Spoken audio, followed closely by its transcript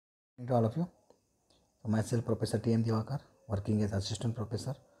To all of you. So myself, Professor T.M. Divakar, working as assistant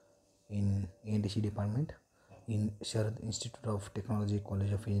professor in ANTC department in Sharad Institute of Technology,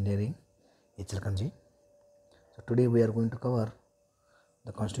 College of Engineering, HLKanji. So today we are going to cover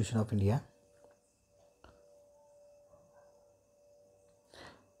the Constitution of India.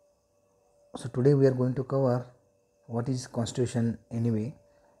 So today we are going to cover what is Constitution anyway,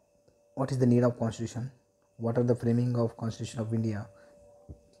 what is the need of Constitution, what are the framing of Constitution of India,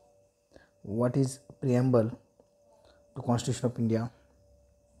 what is preamble to Constitution of India,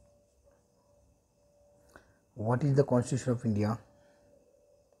 what is the Constitution of India,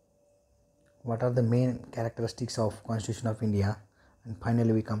 what are the main characteristics of Constitution of India, and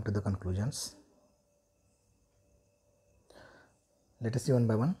finally we come to the conclusions. Let us see one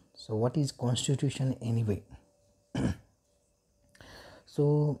by one. So what is Constitution anyway?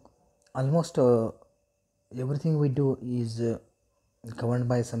 So almost everything we do is governed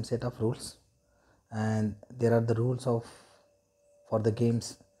by some set of rules, and there are the rules of for the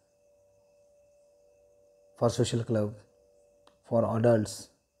games, for social club, for adults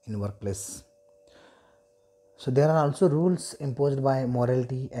in workplace. So there are also rules imposed by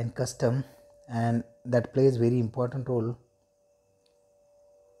morality and custom, and that plays very important role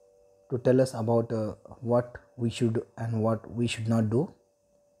to tell us about what we should and what we should not do.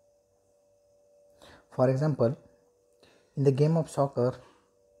 For example, in the game of soccer,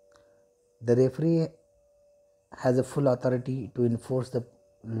 the referee has a full authority to enforce the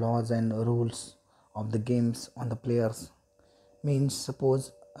laws and rules of the games on the players. Means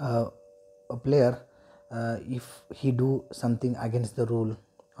suppose a player, if he do something against the rule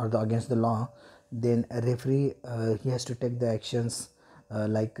or against the law, then a referee he has to take the actions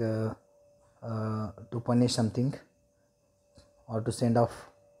to punish something or to send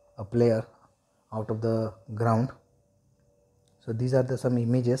off a player out of the ground. So these are some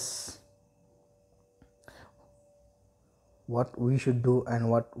images what we should do and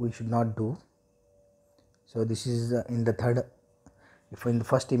what we should not do. So this is in the third. If in the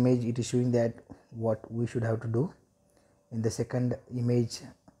first image it is showing that what we should have to do, in the second image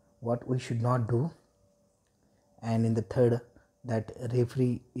what we should not do, and in the third that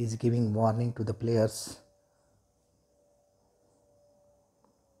referee is giving warning to the players.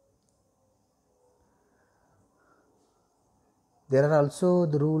 There are also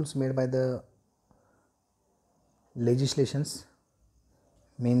the rules made by the legislations.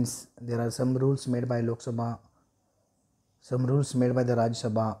 Means there are some rules made by Lok Sabha, some rules made by the Rajya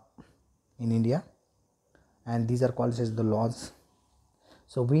Sabha in India, and these are called as the laws.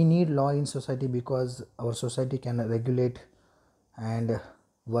 So we need law in society because our society can regulate and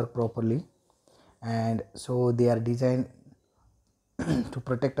work properly, and so they are designed to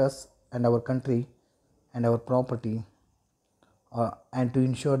protect us and our country and our property, and to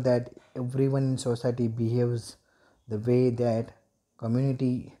ensure that everyone in society behaves the way that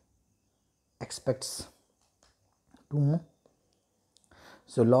community expects to.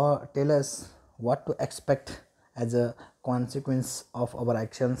 So law tell us what to expect as a consequence of our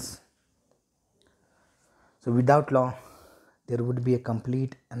actions. So without law there would be a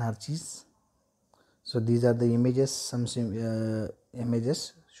complete anarchy. So these are the images, some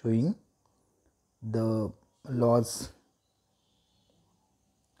images showing the laws.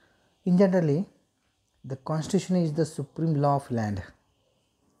 In generally, the constitution is the supreme law of land.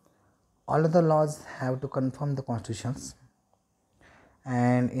 All other laws have to conform the constitutions,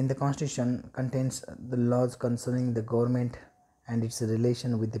 and in the constitution contains the laws concerning the government and its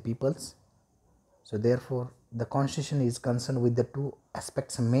relation with the peoples. So therefore the constitution is concerned with the two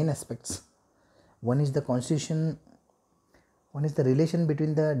aspects, main aspects. One is the constitution, one is the relation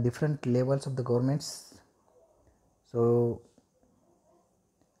between the different levels of the governments. So,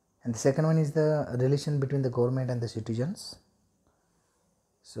 and the second one is the relation between the government and the citizens.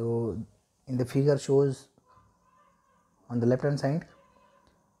 So in the figure shows on the left hand side,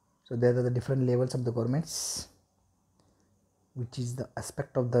 so there are the different levels of the governments, which is the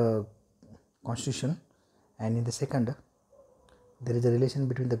aspect of the constitution, and in the second there is a relation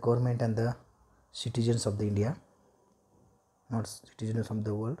between the government and the citizens of the India, not citizens of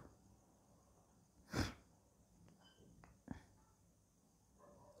the world.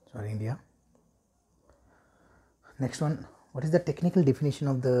 Sorry, India. Next one, what is the technical definition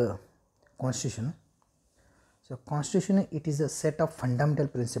of the constitution? So constitution, it is a set of fundamental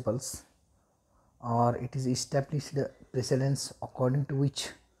principles, or it is established precedents according to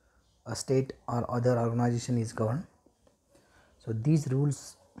which a state or other organization is governed. So these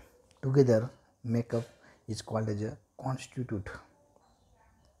rules together make up is called as a constitute.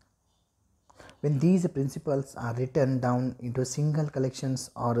 When these principles are written down into single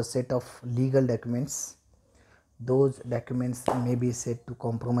collections or a set of legal documents, those documents may be said to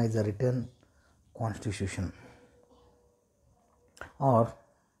comprise a written constitution, or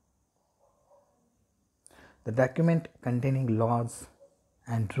the document containing laws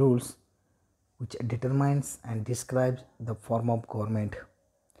and rules which determines and describes the form of government.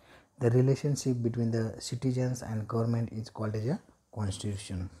 The relationship between the citizens and government is called as a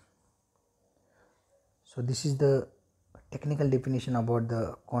constitution. So this is the technical definition about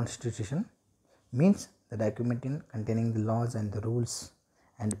the constitution. Means the document containing the laws and the rules,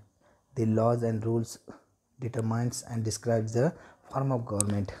 and the laws and rules determines and describes the form of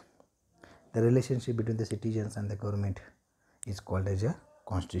government. The relationship between the citizens and the government is called as a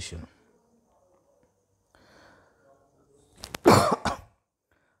constitution.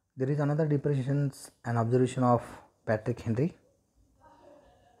 There is another definition and observation of Patrick Henry.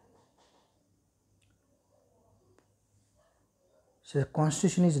 So,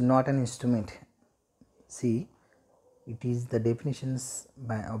 constitution is not an instrument. See, it is the definitions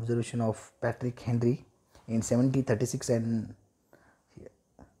by observation of Patrick Henry in 1736 and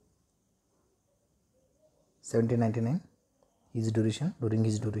 1799. During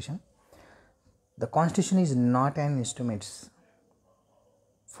his duration, the constitution is not an instrument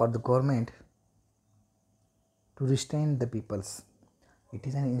for the government to restrain the peoples. It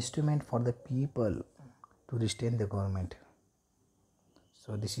is an instrument for the people to restrain the government.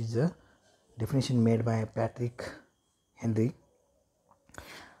 So this is the definition made by Patrick Henry.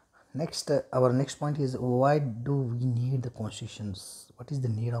 Next, our next point is, why do we need the constitutions? What is the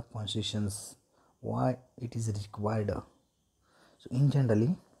need of constitutions? Why it is required? So in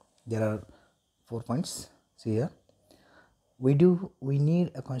generally, there are 4 points. See here. We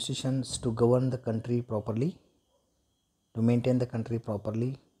need a constitution to govern the country properly, to maintain the country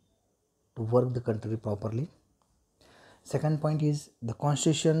properly, to work the country properly. Second point is, the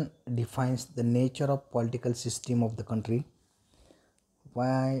constitution defines the nature of political system of the country.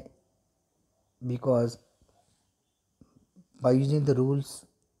 Why? Because by using the rules,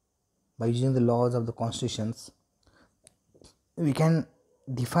 by using the laws of the constitutions, we can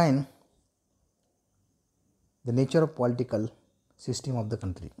define the nature of political system of the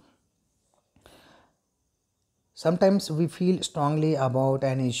country. Sometimes we feel strongly about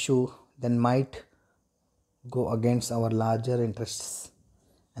an issue that might go against our larger interests,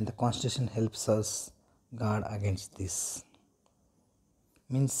 and the constitution helps us guard against this.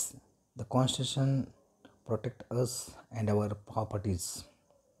 Means the constitution protect us and our properties.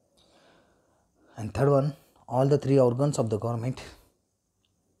 And third one, all the 3 organs of the government,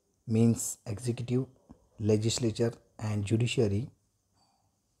 means executive, legislature and judiciary,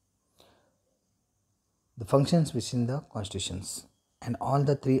 the functions within the constitutions, and all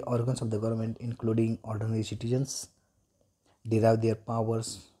the 3 organs of the government, including ordinary citizens, derive their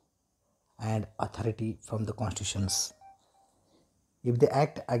powers and authority from the constitutions. If they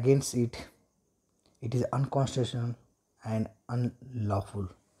act against it, it is unconstitutional and unlawful.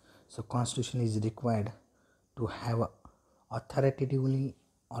 So constitution is required to have authoritatively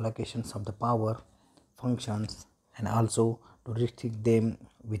allocations of the power, functions, and also to restrict them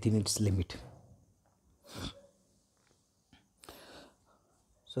within its limit.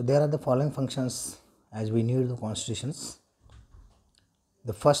 So there are the following functions as we need the constitutions.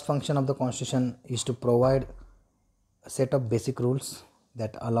 The first function of the constitution is to provide a set of basic rules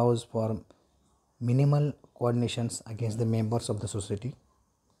that allows for minimal coordinations against the members of the society.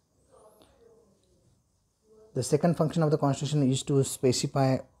 The second function of the constitution is to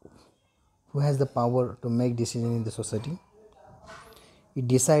specify who has the power to make decisions in the society. It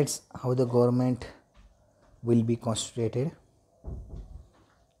decides how the government will be constituted.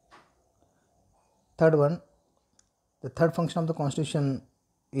 Third one, the third function of the constitution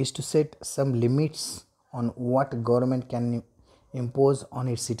is to set some limits on what government can impose on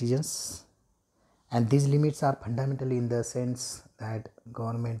its citizens, and these limits are fundamentally in the sense that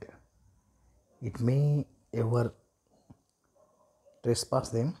government, it may ever trespass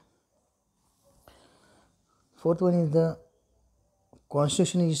them. Fourth one is, the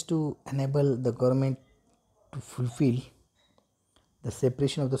constitution is to enable the government to fulfill the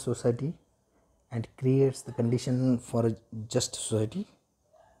separation of the society and creates the condition for a just society.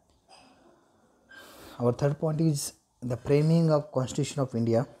 Our third point is the framing of Constitution of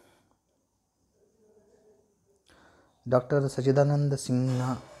India. Dr. Sachidananda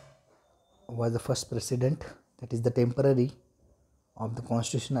Sinha was the first president, that is the temporary, of the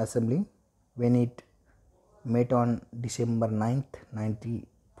Constitutional Assembly when it met on December 9th,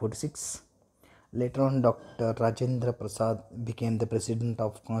 1946. Later on, Dr. Rajendra Prasad became the president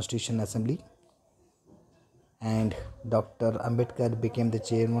of Constitutional Assembly and Dr. Ambedkar became the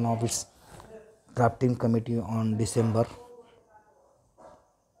chairman of its drafting committee on December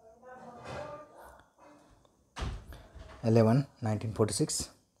 11, 1946.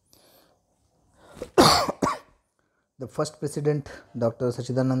 The first president, Dr.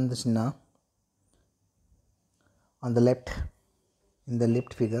 Sachidanand Sinha, on the left, in the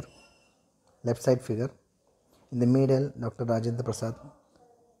left side figure, in the middle, Dr. Rajendra Prasad,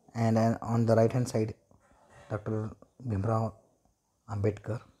 and on the right hand side, Dr. Bhimrao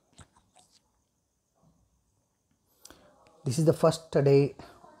Ambedkar. This is the first day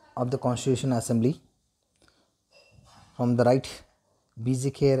of the Constitution Assembly. From the right,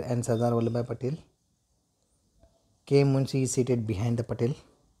 B.J. Kher and Sardar Vallabhbhai Patel. K. Munshi is seated behind the Patel.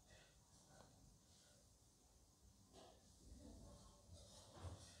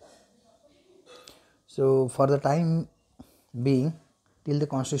 So, for the time being, till the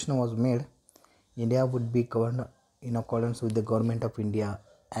Constitution was made, India would be governed in accordance with the Government of India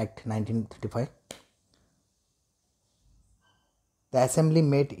Act 1935. The Assembly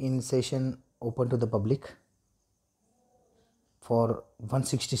met in session open to the public for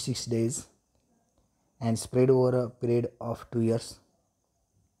 166 days and spread over a period of 2 years,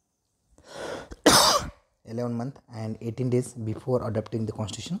 11 months and 18 days before adopting the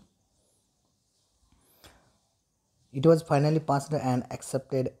Constitution. It was finally passed and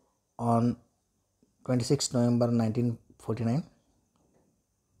accepted on 26 November 1949.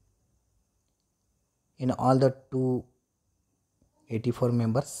 In all, the 284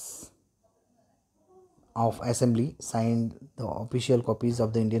 members of Assembly signed the official copies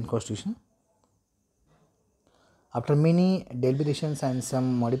of the Indian Constitution. After many deliberations and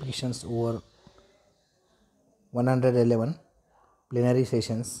some modifications over 111 plenary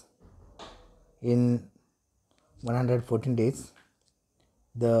sessions in 114 days,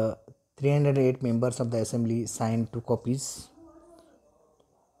 the 308 members of the Assembly signed 2 copies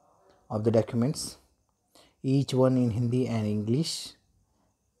of the documents, each one in Hindi and English,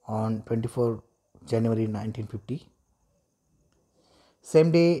 on 24 January 1950.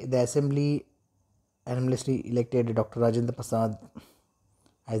 Same day, the Assembly unanimously elected Dr. Rajendra Prasad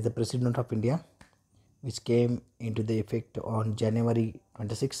as the President of India, which came into the effect on January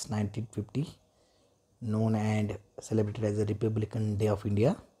 26, 1950, known and celebrated as the Republican Day of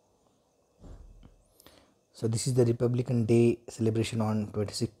India. So this is the Republican Day celebration on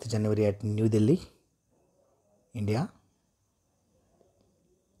 26th January at New Delhi, India.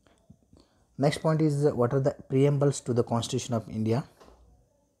 Next point is, what are the preambles to the Constitution of India?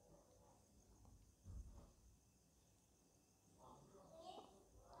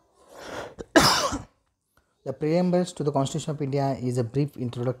 The preambles to the Constitution of India is a brief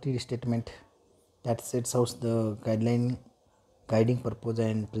introductory statement that sets out the guiding purpose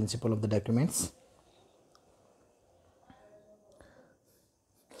and principle of the documents.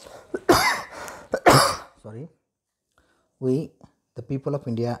 We, the people of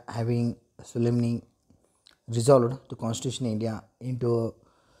India, having solemnly resolved to constitution India into a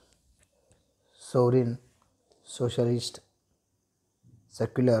sovereign, socialist,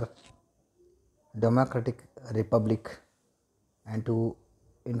 secular, democratic republic, and to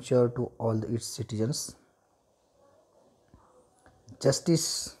ensure to all its citizens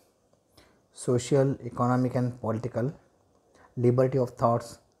justice, social, economic, and political, liberty of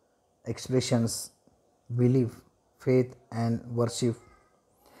thoughts, expressions, belief, faith, and worship,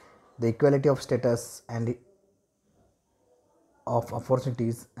 the equality of status and of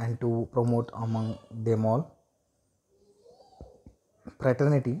opportunities, and to promote among them all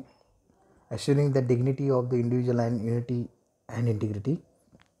fraternity, assuring the dignity of the individual and unity and integrity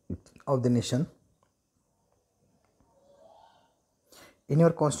of the nation. In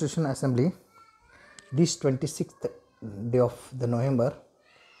your Constitution Assembly, this 26th day of the November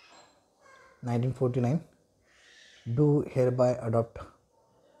 1949, do hereby adopt,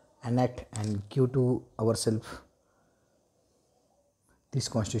 enact, and give to ourselves this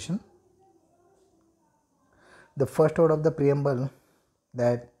Constitution. The first word of the preamble,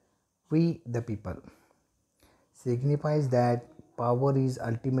 that we the people, signifies that power is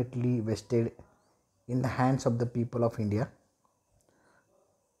ultimately vested in the hands of the people of India.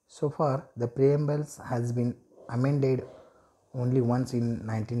 So far, the preambles has been amended only once in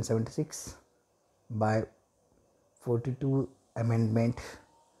 1976 by 42 amendment,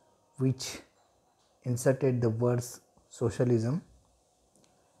 which inserted the words socialism,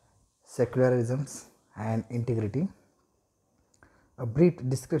 secularism, and integrity. A brief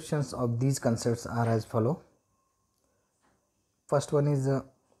descriptions of these concepts are as follow. First one is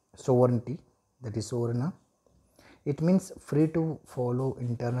sovereignty, that is sovereign. It means free to follow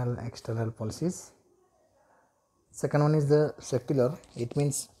internal external policies. Second one is the secular. It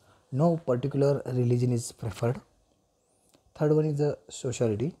means no particular religion is preferred. Third one is the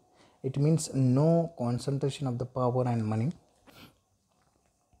sociality. It means no concentration of the power and money.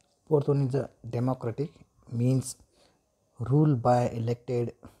 Fourth one is the democratic, means rule by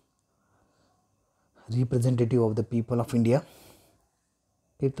elected representative of the people of India.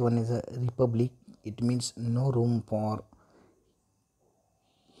 Fifth one is a republic. It means no room for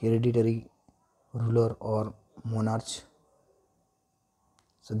hereditary ruler or monarch.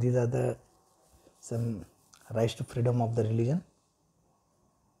 So these are the some rights to freedom of the religion.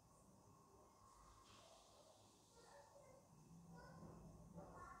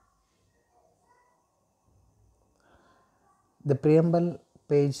 The preamble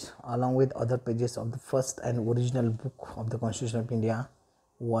page, along with other pages of the first and original book of the Constitution of India,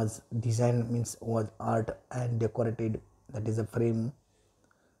 was designed, means was art and decorated, that is a frame,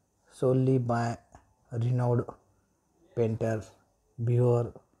 solely by renowned painter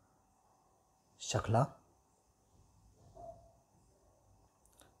Bihar Shakla.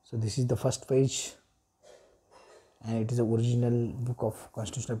 So this is the first page, and it is the original book of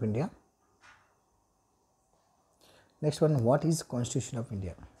Constitution of India. Next one, what is Constitution of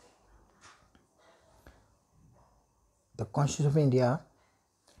India? The Constitution of India,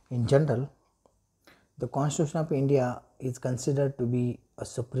 in general, the Constitution of India is considered to be a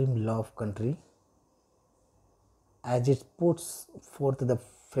supreme law of country, as it puts forth the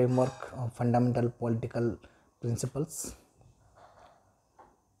framework of fundamental political principles.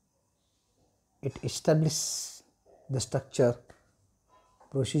 It establishes the structure,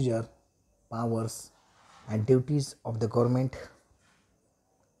 procedure, powers and duties of the government,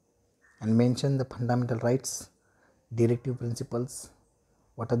 and mention the fundamental rights, directive principles,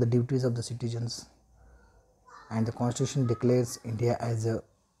 what are the duties of the citizens. And the Constitution declares India as a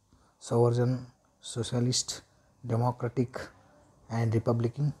sovereign, socialist, democratic and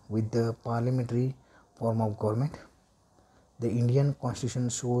republican with the parliamentary form of government. The Indian Constitution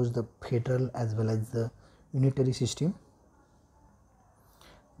shows the federal as well as the unitary system.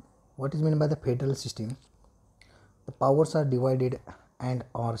 What is meant by the federal system? The powers are divided and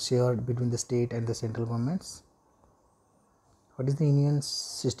are shared between the state and the central governments. What is the union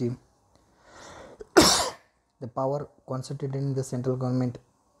system? The power concentrated in the central government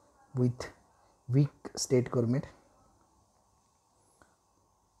with weak state government.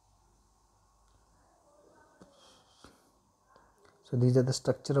 So these are the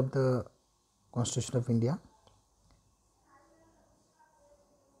structure of the Constitution of India.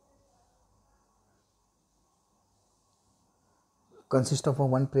 Consists of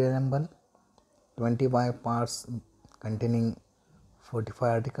one preamble, 25 parts containing 45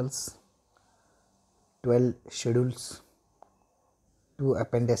 articles, 12 schedules, 2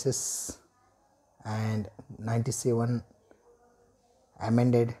 appendices and 97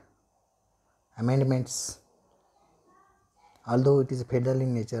 amendments. Although it is federal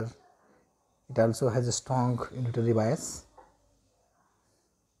in nature, it also has a strong unitary bias.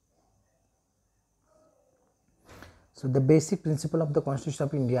 So the basic principle of the Constitution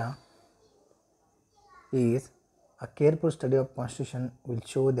of India is a careful study of Constitution will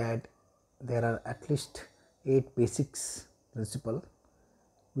show that there are at least 8 basics principles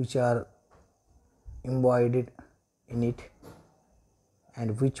which are embodied in it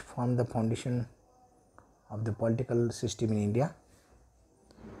and which form the foundation of the political system in India.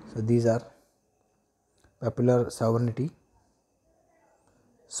 So these are popular sovereignty,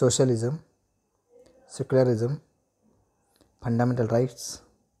 socialism, secularism, fundamental rights,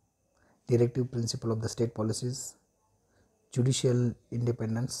 directive principle of the state policies, judicial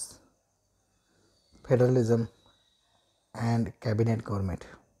independence, federalism and cabinet government.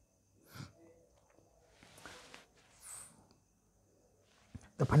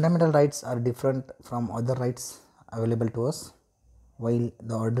 The fundamental rights are different from other rights available to us, while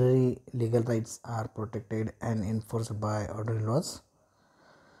the ordinary legal rights are protected and enforced by ordinary laws.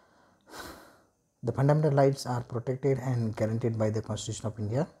 The fundamental rights are protected and guaranteed by the Constitution of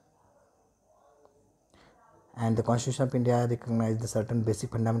India, and the Constitution of India recognizes the certain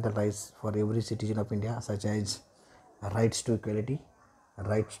basic fundamental rights for every citizen of India, such as rights to equality,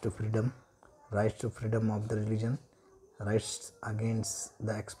 rights to freedom of the religion, rights against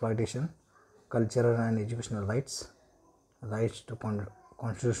the exploitation, cultural and educational rights, rights to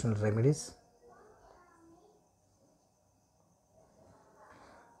constitutional remedies,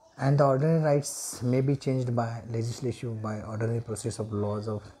 and the ordinary rights may be changed by legislation by ordinary process of laws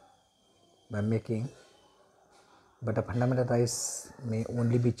by making, but a fundamental rights may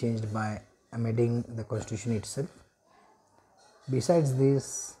only be changed by amending the Constitution itself. Besides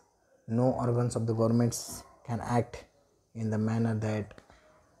this, no organs of the governments can act in the manner that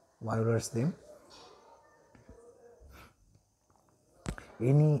violates them.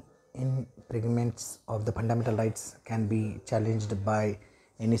 Any infringements of the fundamental rights can be challenged by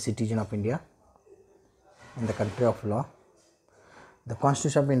any citizen of India in the country of law. The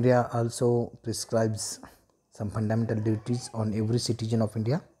Constitution of India also prescribes some fundamental duties on every citizen of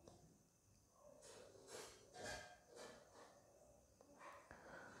India.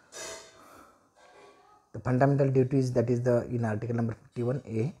 The fundamental duties, that is the in article number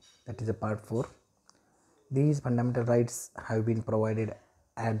 51A, that is the part 4. These fundamental rights have been provided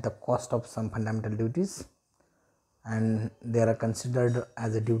at the cost of some fundamental duties, and they are considered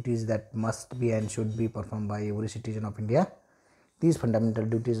as the duties that must be and should be performed by every citizen of India. These fundamental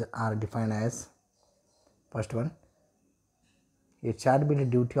duties are defined as: first one, it shall be the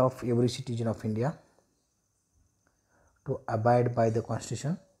duty of every citizen of India to abide by the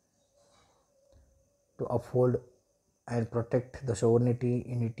Constitution, to uphold and protect the sovereignty,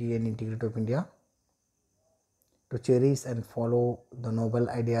 unity and integrity of India, to cherish and follow the noble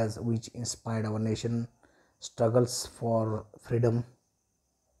ideas which inspired our nation struggles for freedom,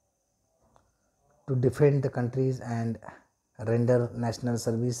 to defend the countries and render national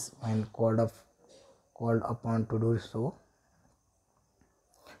service when called upon to do so,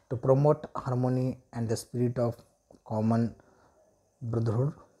 to promote harmony and the spirit of common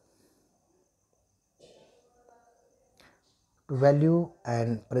brotherhood, to value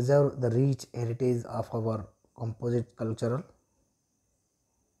and preserve the rich heritage of our composite cultural,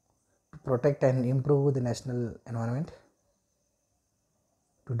 to protect and improve the national environment,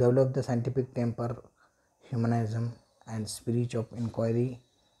 to develop the scientific temper, humanism and spirit of inquiry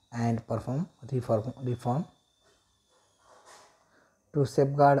and reform, to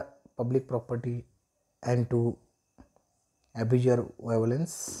safeguard public property and to abjure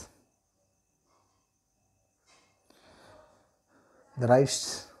violence. The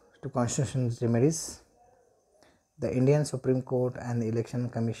rights to constitutional remedies. The Indian Supreme Court and the Election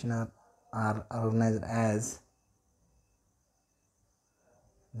Commissioner are organized as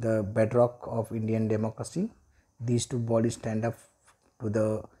the bedrock of Indian democracy. These two bodies stand up to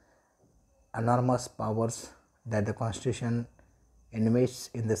the enormous powers that the Constitution enumerates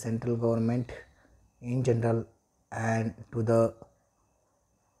in the central government in general and to the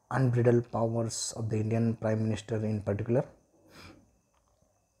unbridled powers of the Indian Prime Minister in particular.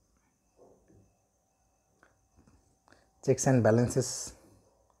 Checks and balances.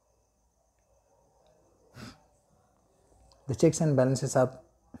 The checks and balances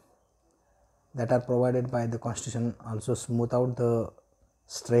that are provided by the Constitution also smooth out the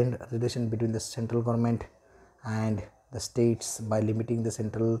strained relation between the central government and the states by limiting the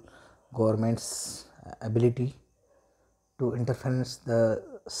central government's ability to interference the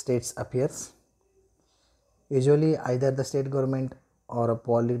state's affairs. Usually either the state government or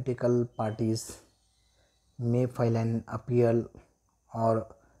political parties may file an appeal or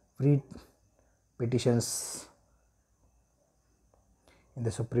read petitions in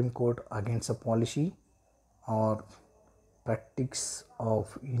the Supreme Court against a policy or practice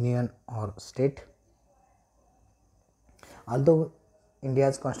of union or state. Although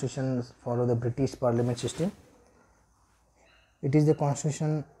India's constitution follow the British parliament system, it is the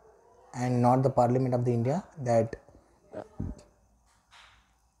constitution and not the parliament of the India that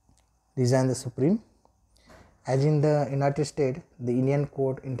design the supreme. As in the United States, the Indian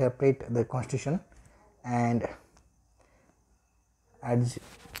court interpret the constitution and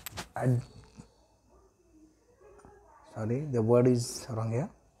the word is wrong here.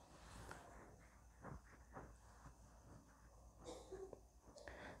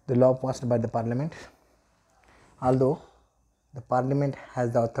 The law passed by the parliament. Although the parliament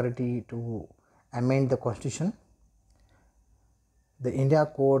has the authority to amend the constitution, the India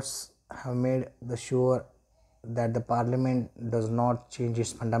courts have made the sure that the parliament does not change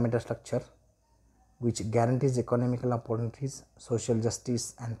its fundamental structure, which guarantees economical opportunities, social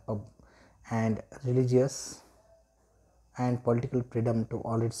justice and religious and political freedom to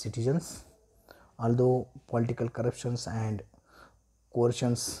all its citizens. Although political corruptions and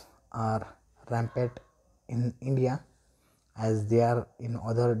coercions are rampant in India as they are in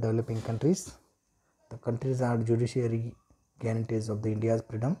other developing countries, the countries are judiciary guarantees of the India's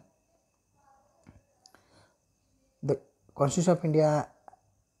freedom. The Constitution of India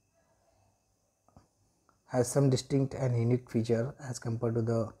has some distinct and unique feature as compared to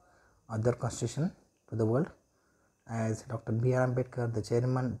the other constitution to the world. As Dr. B.R. Ambedkar, the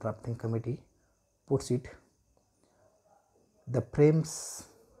chairman drafting committee, puts it, the frames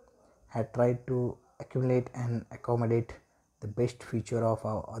had tried to accumulate and accommodate the best feature of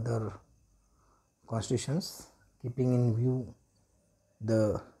our other constitutions, keeping in view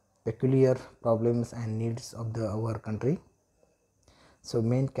the peculiar problems and needs of our country. So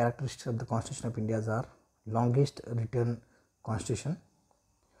main characteristics of the Constitution of India are longest written constitution,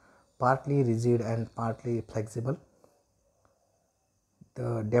 partly rigid and partly flexible,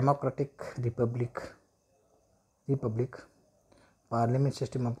 the democratic republic, parliament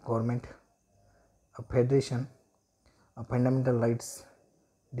system of government, a federation, a fundamental rights,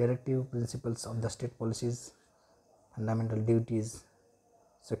 directive principles of the state policies, fundamental duties,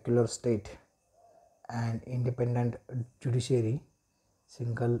 secular state and independent judiciary,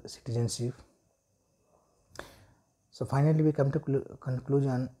 single citizenship. So finally we come to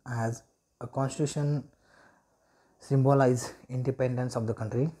conclusion as a constitution symbolize independence of the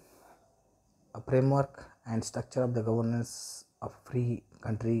country, a framework and structure of the governance of free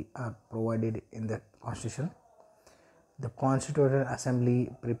country are provided in the constitution. The Constituent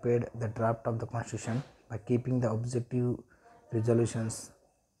Assembly prepared the draft of the constitution by keeping the objective resolutions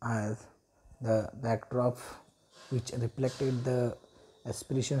as the backdrop which reflected the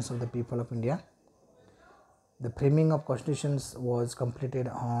aspirations of the people of India. The framing of constitutions was completed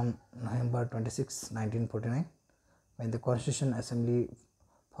on November 26, 1949, when the Constitution Assembly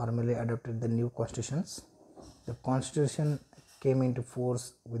formally adopted the new constitutions. The constitution came into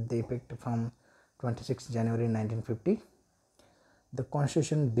force with the effect from 26 January 1950. The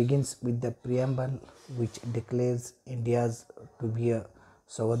constitution begins with the preamble which declares India's to be a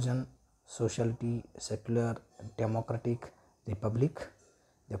sovereign, sociality, secular, democratic republic.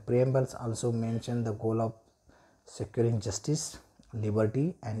 The preambles also mention the goal of securing justice,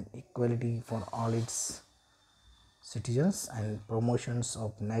 liberty and equality for all its citizens and promotions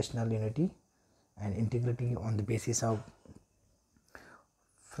of national unity and integrity on the basis of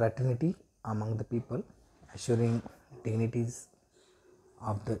fraternity among the people, assuring dignities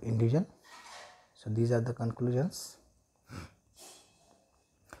of the individual. So these are the conclusions.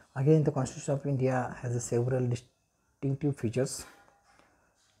 Again, the Constitution of India has several distinctive features.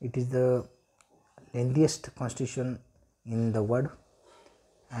 It is the lengthiest constitution in the world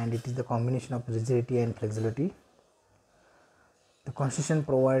and it is the combination of rigidity and flexibility. The constitution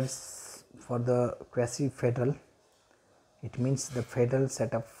provides for the quasi-federal. It means the federal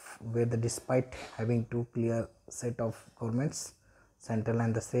setup where despite having two clear set of governments, central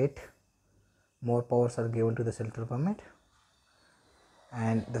and the state, more powers are given to the central government,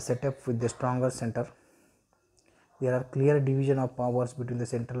 and the setup with the stronger center. There are clear division of powers between the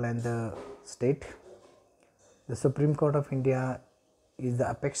central and the state. The Supreme Court of India is the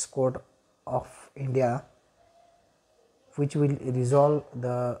apex court of India, which will resolve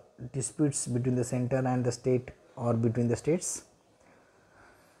the disputes between the center and the state or between the states.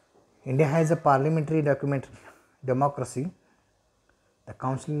 India has a parliamentary democracy. The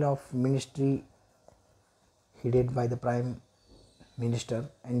Council of Ministry, headed by the Prime Minister,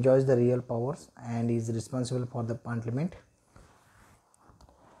 enjoys the real powers and is responsible for the Parliament.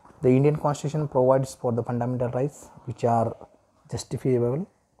 The Indian Constitution provides for the fundamental rights which are justifiable.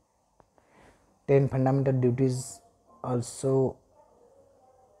 10 fundamental duties also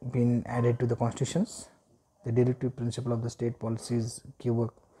been added to the constitutions. The directive principle of the state policies give a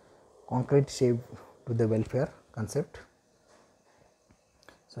concrete shape to the welfare concept.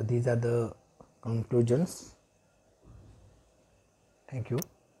 So these are the conclusions. Thank you.